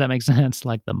again. Does that make sense?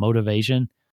 Like the motivation.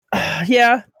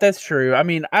 Yeah, that's true. I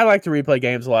mean, I like to replay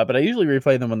games a lot, but I usually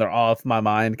replay them when they're off my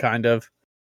mind, kind of.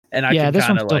 And this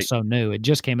one's still so new. It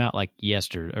just came out like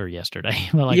yesterday.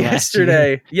 Like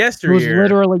yesterday. It was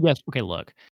literally yes. Okay,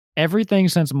 look, everything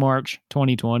since March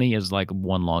 2020 is like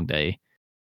one long day.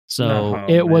 So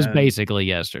it was basically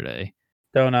yesterday.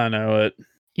 Don't I know it?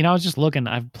 You know, I was just looking.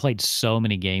 I've played so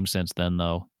many games since then,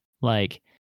 though. Like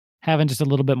having just a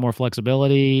little bit more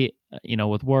flexibility, you know,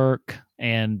 with work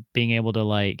and being able to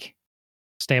like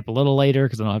stay up a little later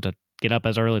because I don't have to get up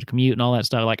as early to commute and all that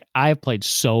stuff. Like I've played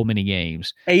so many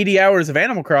games. 80 hours of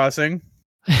Animal Crossing.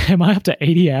 Am I up to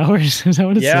 80 hours? Is that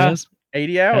what it says?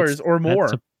 80 hours or more.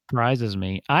 That surprises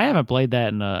me. I haven't played that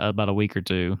in about a week or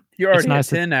two. You're already at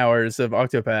 10 hours of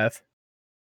Octopath.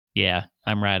 Yeah,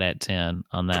 I'm right at 10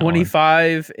 on that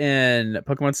 25 in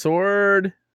Pokemon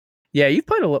Sword. Yeah, you've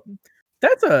played a lot.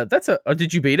 That's a.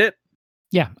 Did you beat it?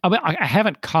 Yeah, I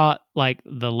haven't caught like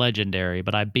the legendary,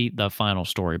 but I beat the final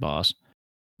story boss.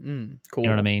 Cool. You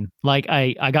know what I mean? Like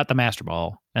I got the Master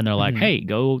Ball, and they're like, "Hey,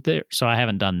 go there." So I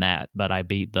haven't done that, but I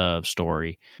beat the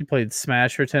story. You played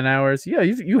Smash for 10 hours. Yeah,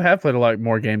 you have played a lot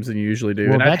more games than you usually do,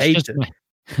 well, and I hate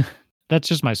it. That's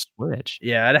just my Switch.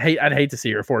 Yeah, I'd hate to see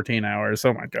your 14 hours.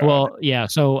 Oh my god. Well, yeah.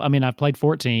 So I mean, I've played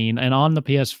 14, and on the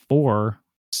PS4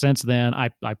 since then, I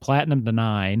platinumed the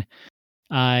 9.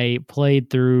 I played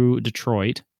through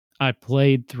Detroit. I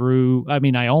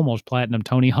almost platinumed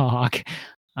Tony Hawk.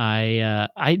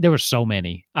 There were so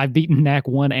many. I've beaten NAC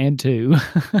 1 and 2.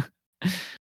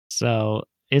 So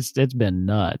it's been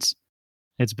nuts.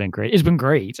 It's been great. It's been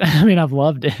great. I mean, I've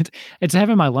loved it. It's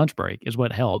having my lunch break is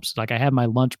what helps. Like I have my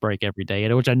lunch break every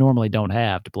day, which I normally don't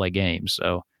have to play games.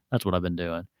 So that's what I've been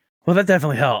doing. Well, that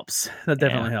definitely helps.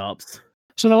 Helps.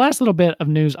 So the last little bit of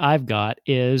news I've got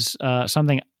is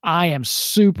something I am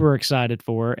super excited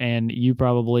for, and you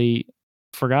probably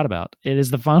forgot about. It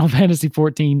is the Final Fantasy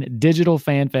XIV Digital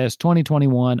Fan Fest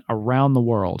 2021 around the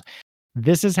world.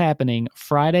 This is happening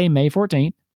Friday, May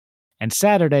 14th, and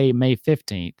Saturday, May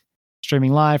 15th,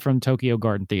 streaming live from Tokyo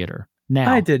Garden Theater.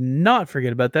 Now, I did not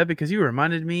forget about that because you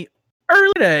reminded me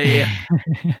early day.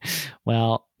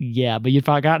 Well, yeah, but you'd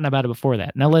forgotten about it before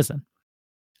that. Now listen,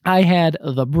 I had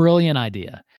the brilliant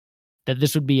idea that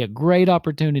this would be a great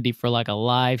opportunity for like a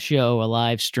live show, a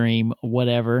live stream,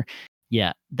 whatever.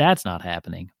 Yeah, that's not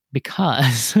happening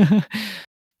because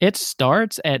it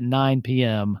starts at 9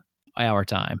 p.m. our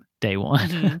time, day one.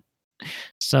 Mm-hmm.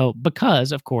 So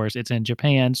because, of course, it's in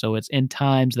Japan, so it's in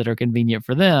times that are convenient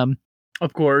for them.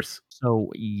 Of course. So,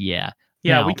 yeah.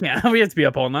 Yeah, now, we can't. We have to be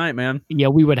up all night, man. Yeah,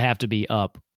 we would have to be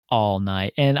up all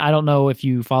night. And I don't know if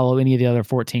you follow any of the other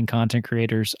 14 content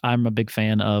creators. I'm a big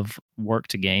fan of Work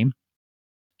to Game.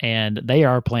 And they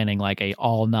are planning like a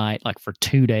all night, like for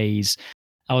 2 days.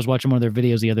 I was watching one of their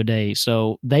videos the other day.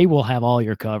 So they will have all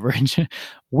your coverage.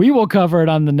 We will cover it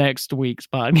on the next week's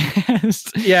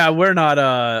podcast. Yeah, we're not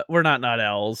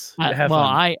L's.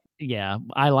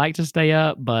 I like to stay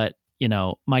up, but you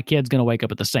know, my kid's going to wake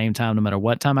up at the same time no matter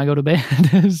what time I go to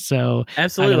bed. So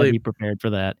absolutely, I got to be prepared for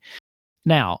that.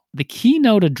 Now, the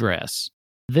keynote address.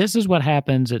 This is what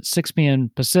happens at 6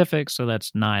 p.m. Pacific, so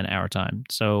that's 9 our time.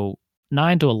 So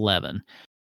 9 to 11.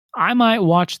 I might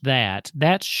watch that.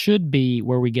 That should be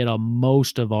where we get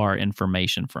most of our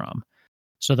information from.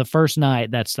 So the first night,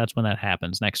 that's when that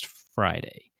happens, next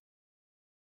Friday.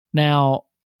 Now,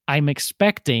 I'm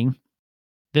expecting,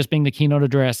 this being the keynote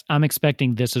address, I'm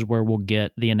expecting this is where we'll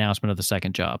get the announcement of the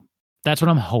second job. That's what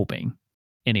I'm hoping.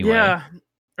 Anyway. Yeah,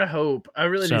 I hope. I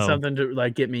really need something to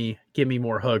like get me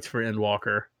more hooked for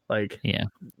Endwalker. Like, yeah,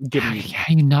 get me.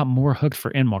 How are you not more hooked for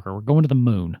Endwalker? We're going to the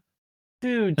moon.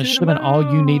 Dude, that should have been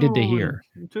all you needed to hear.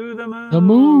 To the moon. The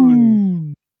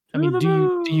moon. I mean,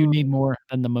 do you need more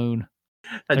than the moon?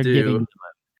 I do. Giving you the moon.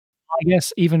 I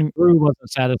guess even Gru wasn't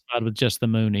satisfied with just the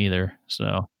moon either.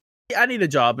 So I need a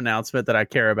job announcement that I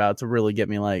care about to really get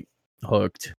me like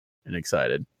hooked and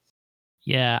excited.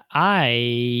 Yeah, I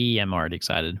am already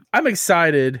excited. I'm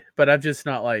excited, but I'm just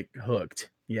not like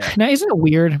hooked. Yeah. Now, isn't it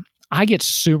weird? I get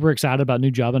super excited about new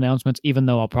job announcements, even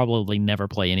though I'll probably never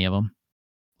play any of them.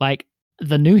 Like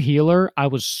the new healer, I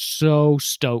was so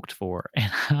stoked for,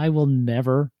 and I will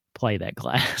never play that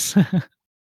class.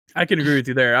 I can agree with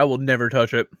you there. I will never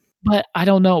touch it. But I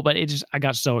don't know, but I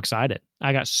got so excited.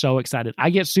 I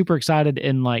get super excited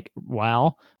in like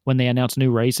WoW when they announce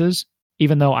new races,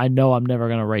 even though I know I'm never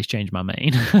going to race change my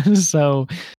main. So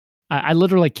I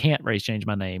literally can't race change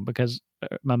my main because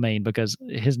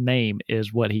his name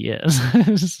is what he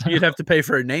is. So, you'd have to pay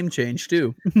for a name change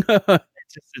too.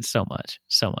 It's so much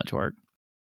work.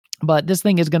 But this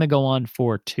thing is going to go on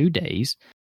for 2 days.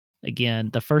 Again,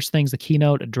 the first thing's the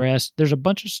keynote address. There's a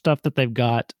bunch of stuff that they've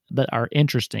got that are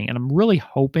interesting, and I'm really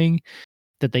hoping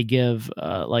that they give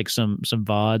like some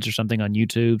VODs or something on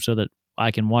YouTube so that I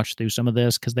can watch through some of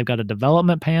this, because they've got a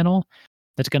development panel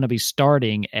that's going to be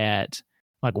starting at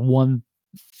like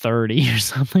 1:30 or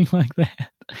something like that.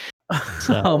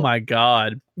 So, oh my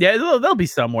God. Yeah, they'll be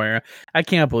somewhere. I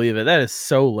can't believe it. That is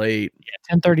so late.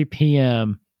 Yeah, 10:30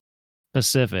 p.m.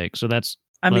 Pacific. So that's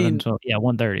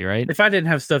 1:30, right? If I didn't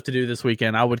have stuff to do this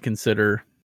weekend, I would consider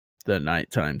the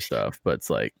nighttime stuff, but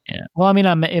it's like, yeah. Well, I mean,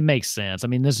 it makes sense. I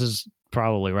mean, this is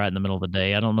probably right in the middle of the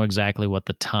day. I don't know exactly what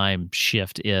the time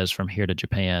shift is from here to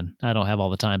Japan. I don't have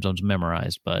all the time zones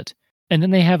memorized, and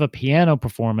then they have a piano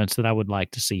performance that I would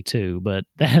like to see too, but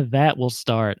that will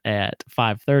start at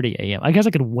 5:30 a.m. I guess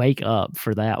I could wake up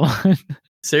for that one.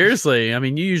 Seriously, I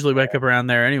mean, you usually wake up around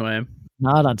there anyway.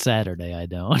 Not on Saturday, I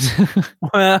don't.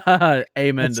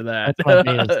 Amen to that. That's my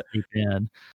day to sleep in.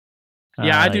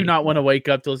 Yeah, I do not want to wake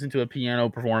up to listen to a piano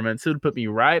performance. It would put me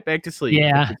right back to sleep.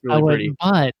 Yeah, it's really pretty.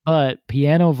 But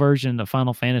piano version of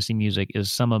Final Fantasy music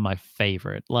is some of my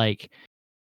favorite. Like,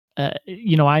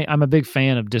 I'm a big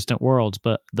fan of Distant Worlds,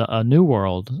 but the New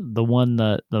World, the one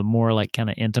the more like kind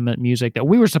of intimate music that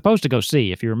we were supposed to go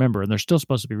see, if you remember, and they're still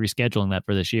supposed to be rescheduling that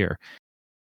for this year.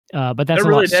 But that's they're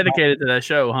really dedicated to that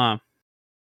show, huh?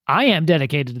 I am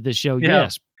dedicated to this show. Yeah.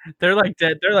 Yes, they're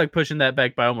like pushing that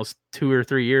back by almost 2 or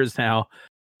 3 years now.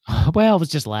 Well, it was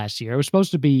just last year. It was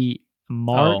supposed to be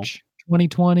March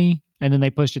 2020, and then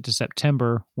they pushed it to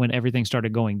September when everything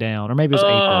started going down, or maybe it was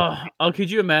April. Oh,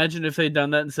 could you imagine if they'd done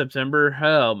that in September?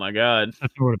 Oh my God,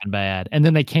 that would have been bad. And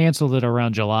then they canceled it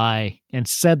around July and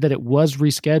said that it was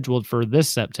rescheduled for this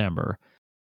September,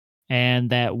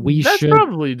 and that that's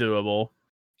probably doable.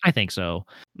 I think so.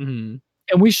 Mm-hmm.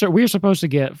 And we're supposed to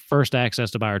get first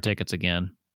access to buy our tickets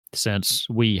again, since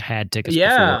we had tickets before.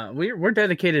 Yeah, we're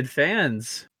dedicated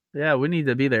fans. Yeah, we need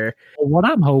to be there. Well, what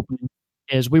I'm hoping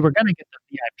is we were going to get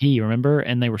the VIP, remember?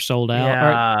 And they were sold out.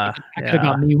 Yeah, I could have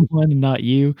got me one and not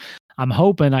you. I'm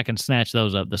hoping I can snatch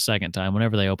those up the second time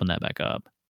whenever they open that back up.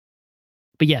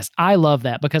 But yes, I love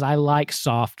that because I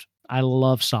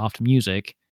love soft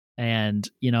music. And,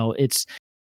 it's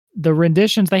the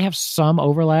renditions, they have some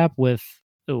overlap with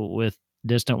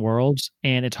Distant Worlds,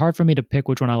 and it's hard for me to pick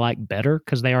which one I like better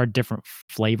because they are different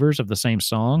flavors of the same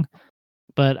song.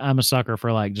 But I'm a sucker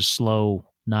for like just slow,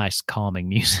 nice, calming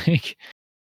music.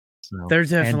 So, they're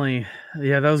definitely,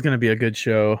 that was going to be a good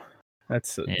show.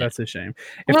 That's a shame.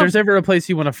 If there's ever a place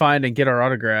you want to find and get our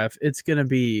autograph, it's going to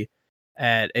be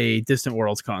at a Distant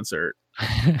Worlds concert.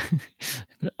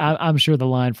 I'm sure the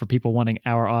line for people wanting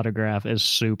our autograph is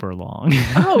super long.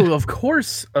 Oh, of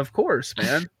course,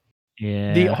 man.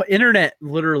 Yeah. The internet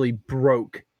literally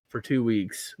broke for 2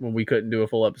 weeks when we couldn't do a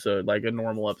full episode, like a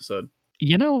normal episode.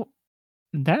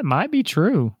 That might be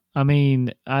true. I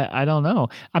mean, I don't know.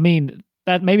 I mean,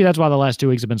 that's why the last 2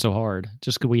 weeks have been so hard,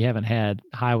 just because we haven't had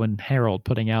Highwind Herald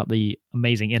putting out the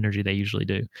amazing energy they usually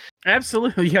do.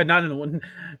 Absolutely. Yeah, not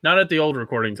at the old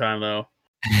recording time, though.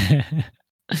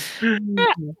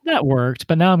 That worked,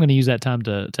 but now I'm going to use that time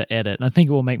to edit, and I think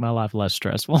it will make my life less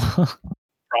stressful.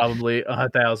 Probably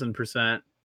 1,000%.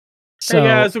 So, hey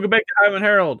guys, welcome back to Highwind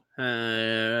Herald. Well,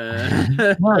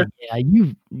 that was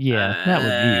you.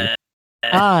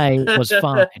 I was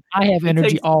fine. I have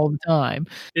energy all the time.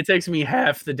 It takes me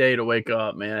half the day to wake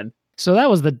up, man. So that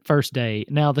was the first day.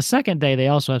 Now, the second day, they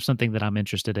also have something that I'm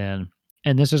interested in,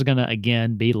 and this is going to,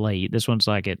 again, be late. This one's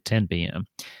like at 10 p.m.,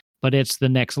 but it's the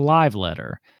next live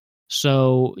letter.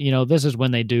 So, this is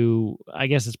when they do, I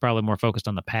guess it's probably more focused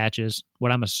on the patches.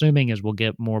 What I'm assuming is we'll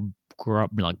get more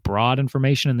like broad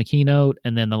information in the keynote,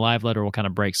 and then the live letter will kind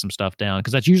of break some stuff down,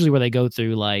 because that's usually where they go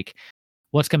through like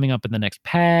what's coming up in the next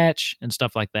patch and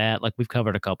stuff like that. Like we've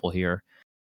covered a couple here.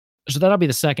 So that'll be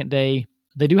the second day.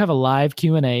 They do have a live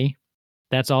Q&A.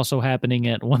 That's also happening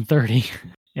at 1:30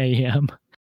 a.m.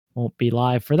 Won't be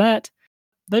live for that.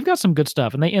 They've got some good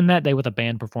stuff, and they end that day with a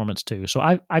band performance too. So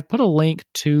I've put a link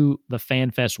to the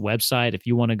FanFest website if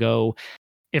you want to go.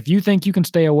 If you think you can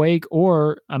stay awake,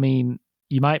 or I mean,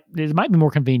 it might be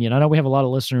more convenient. I know we have a lot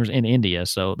of listeners in India,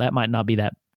 so that might not be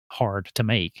that hard to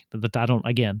make. I don't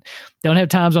have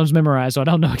time zones memorized, so I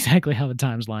don't know exactly how the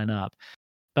times line up.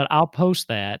 But I'll post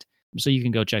that so you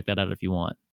can go check that out if you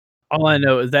want. All I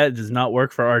know is that does not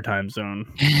work for our time zone.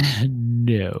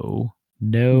 No,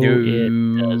 it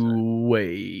doesn't.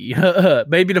 Way.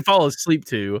 Maybe to fall asleep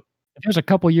to. If it was a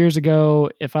couple years ago,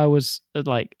 if I was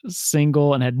like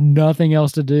single and had nothing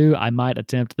else to do, I might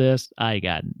attempt this.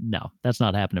 No, that's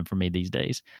not happening for me these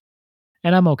days.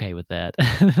 And I'm okay with that.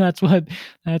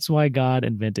 That's why God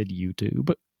invented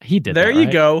YouTube. He did there that, you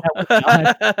right? go.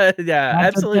 Yeah, God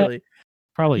absolutely.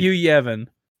 Probably you Yevon.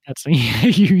 That's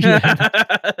you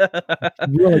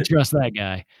really trust that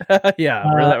guy. Yeah,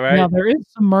 right. Now there is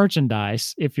some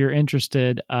merchandise if you're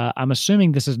interested. I'm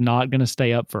assuming this is not going to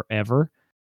stay up forever.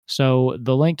 So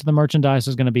the link to the merchandise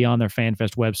is going to be on their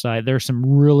FanFest website. There's some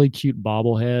really cute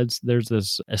bobbleheads. There's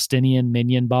this Estinian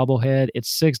minion bobblehead.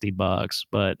 It's $60,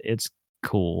 but it's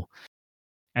cool.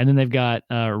 And then they've got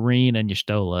Reen and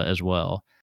Y'shtola as well.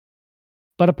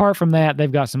 But apart from that,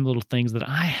 they've got some little things that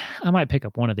I might pick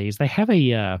up one of these. They have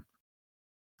a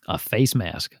face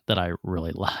mask that I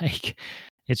really like.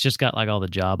 It's just got like all the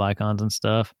job icons and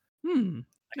stuff.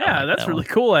 Yeah, that's really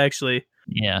cool, actually.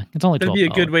 Yeah, it's only $12. That'd be a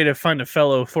good way to find a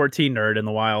fellow 14 nerd in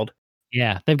the wild.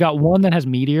 Yeah, they've got one that has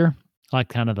Meteor, like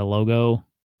kind of the logo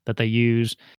that they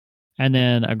use, and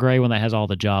then a gray one that has all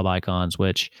the job icons,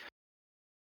 which,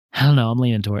 I don't know, I'm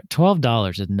leaning toward it.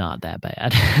 $12 is not that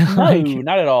bad. No,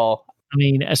 not at all. I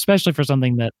mean, especially for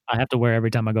something that I have to wear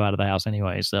every time I go out of the house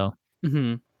anyway, so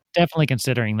definitely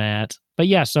considering that. But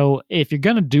yeah, so if you're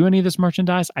going to do any of this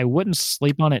merchandise, I wouldn't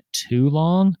sleep on it too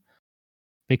long,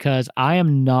 because I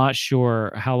am not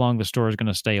sure how long the store is going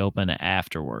to stay open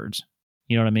afterwards.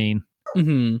 You know what I mean?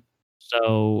 Mm-hmm.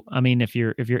 So, I mean, if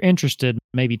you're interested,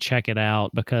 maybe check it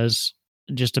out, because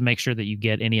just to make sure that you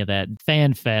get any of that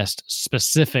FanFest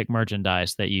specific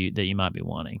merchandise that you might be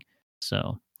wanting.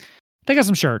 So, they got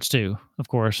some shirts too, of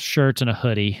course, shirts and a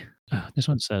hoodie. Oh, this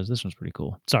one's pretty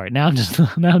cool. Sorry, now I'm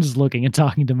just looking and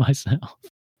talking to myself.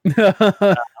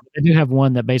 I do have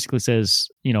one that basically says,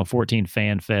 14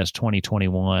 FanFest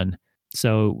 2021.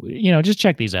 So, just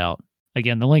check these out.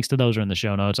 Again, the links to those are in the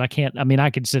show notes. I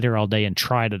could sit here all day and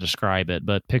try to describe it,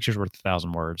 but picture's worth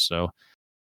 1,000 words. So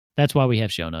that's why we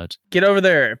have show notes. Get over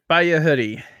there, buy you a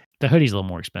hoodie. The hoodie's a little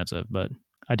more expensive, but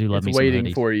I do love me some hoodies. It's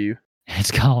waiting for you.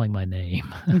 It's calling my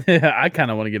name. Yeah, I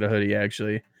kind of want to get a hoodie,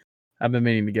 actually. I've been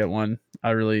meaning to get one.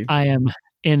 I am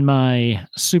in my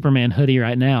Superman hoodie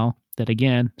right now. That,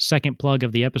 again, second plug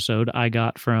of the episode I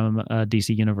got from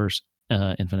DC Universe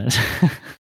Infinite.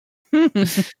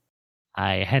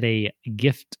 I had a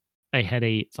gift.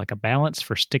 It's like a balance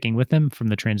for sticking with them from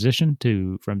the transition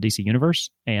from DC Universe,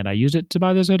 and I used it to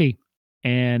buy this hoodie,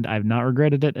 and I've not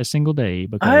regretted it a single day.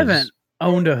 Because I haven't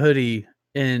owned a hoodie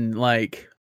in like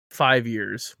 5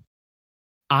 years.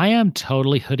 I am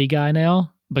totally hoodie guy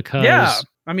now, because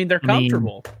they're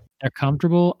comfortable. They're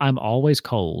comfortable. I'm always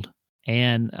cold.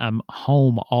 And I'm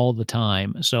home all the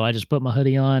time, so I just put my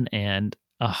hoodie on, and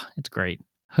it's great.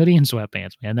 Hoodie and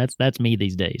sweatpants, man. That's me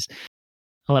these days.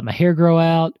 I let my hair grow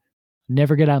out,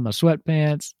 never get out of my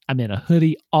sweatpants. I'm in a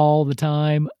hoodie all the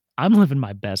time. I'm living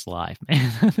my best life,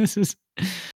 man. This is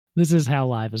how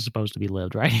life is supposed to be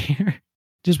lived right here.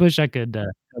 Just wish I could go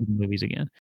to the movies again.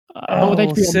 But with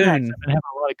HBO soon. Max, I've been having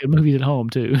a lot of good movies at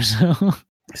home too. So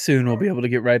soon we'll be able to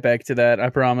get right back to that. I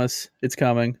promise. It's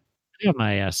coming. I have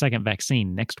my second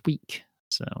vaccine next week,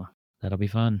 so that'll be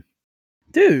fun.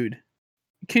 Dude,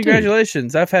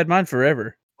 congratulations. I've had mine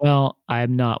forever. Well,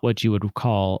 I'm not what you would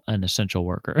call an essential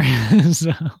worker.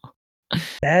 So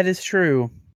that is true.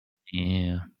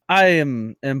 Yeah. I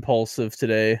am impulsive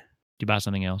today. Did you buy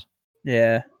something else?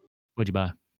 Yeah. What'd you buy?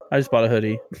 I just bought a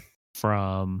hoodie.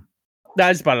 From... No,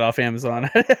 I just bought it off Amazon.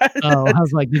 Oh, I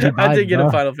was like, did you buy I did get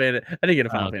a Final Fantasy. I did get a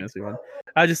Final Fantasy one.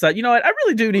 I just thought, you know what? I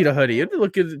really do need a hoodie. It'd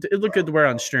look good. It'd look good to wear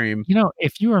on stream.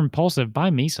 If you were impulsive, buy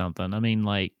me something. I mean,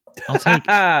 like, I'll take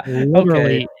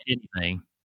literally anything.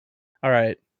 All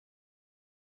right.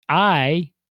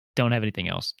 I don't have anything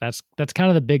else. That's kind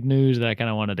of the big news that I kind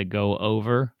of wanted to go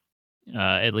over,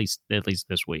 at least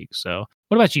this week. So,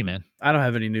 what about you, man? I don't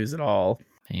have any news at all.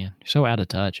 Man, you're so out of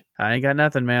touch. I ain't got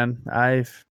nothing, man.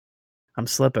 I'm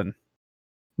slipping.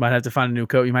 Might have to find a new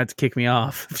coat. You might have to kick me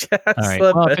off. All right.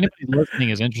 Well, if anybody listening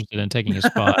is interested in taking a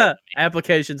spot,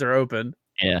 applications are open.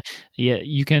 Yeah.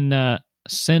 You can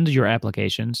send your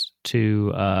applications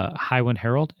to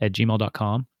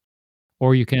highwindherald@gmail.com,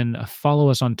 or you can follow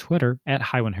us on Twitter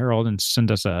 @highwindherald and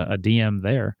send us a DM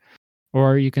there,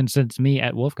 or you can send it to me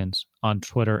 @Wolfkins on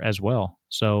Twitter as well.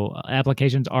 So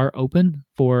applications are open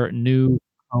for new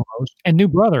co-host and new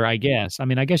brother, I guess. I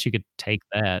mean, I guess you could take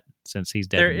that since he's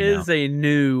dead. There is a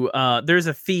new there's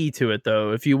a fee to it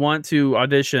though. If you want to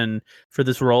audition for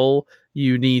this role,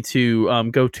 you need to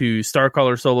go to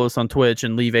Starcaller Solos on Twitch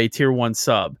and leave a tier 1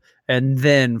 sub, and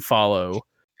then follow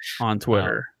on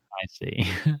Twitter. I see.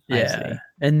 Yeah,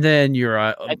 and then you're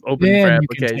open for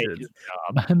applications.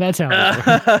 That's how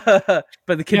it works.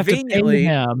 But conveniently,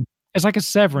 it's like a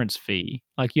severance fee.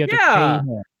 Like you have to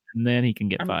pay him, and then he can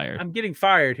get fired. I'm getting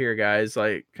fired here, guys.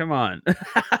 Like, come on.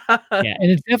 Yeah,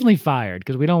 and it's definitely fired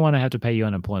because we don't want to have to pay you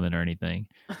unemployment or anything.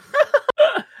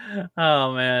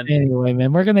 Oh man. Anyway,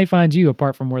 man, where can they find you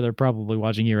apart from where they're probably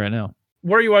watching you right now?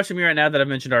 Where are you watching me right now that I've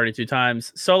mentioned already 2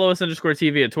 times?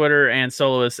 Soloist_TV at Twitter and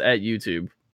Soloist at YouTube.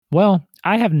 Well,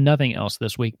 I have nothing else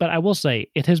this week, but I will say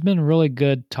it has been really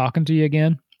good talking to you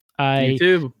again.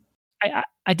 YouTube.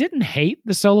 I didn't hate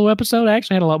the solo episode. I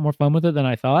actually had a lot more fun with it than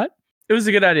I thought. It was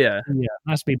a good idea. Yeah,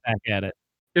 nice to be back at it.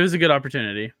 It was a good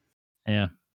opportunity. Yeah.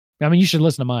 I mean, you should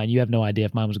listen to mine. You have no idea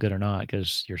if mine was good or not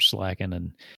because you're slacking.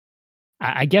 And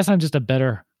I guess I'm just a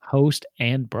better host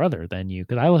and brother than you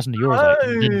because I listened to yours like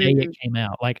the day it came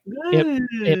out. Like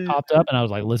it popped up and I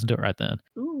was like, listen to it right then.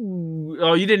 Ooh.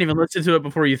 Oh, you didn't even listen to it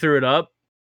before you threw it up?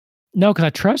 No, because I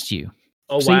trust you.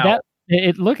 Oh, See, wow.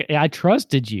 I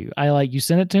trusted you. You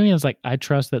sent it to me. And I was like, I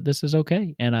trust that this is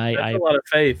okay. And That's a lot of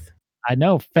faith. I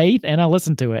know faith, and I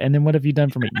listened to it. And then what have you done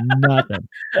for me? Nothing.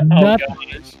 Nothing.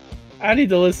 Gosh. I need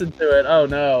to listen to it. Oh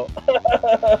no.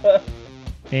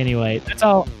 Anyway, that's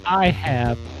all I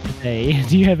have today.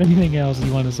 Do you have anything else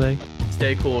you want to say?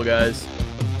 Stay cool, guys.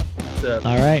 What's up?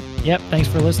 All right. Yep. Thanks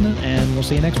for listening, and we'll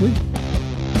see you next week.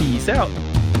 Peace out.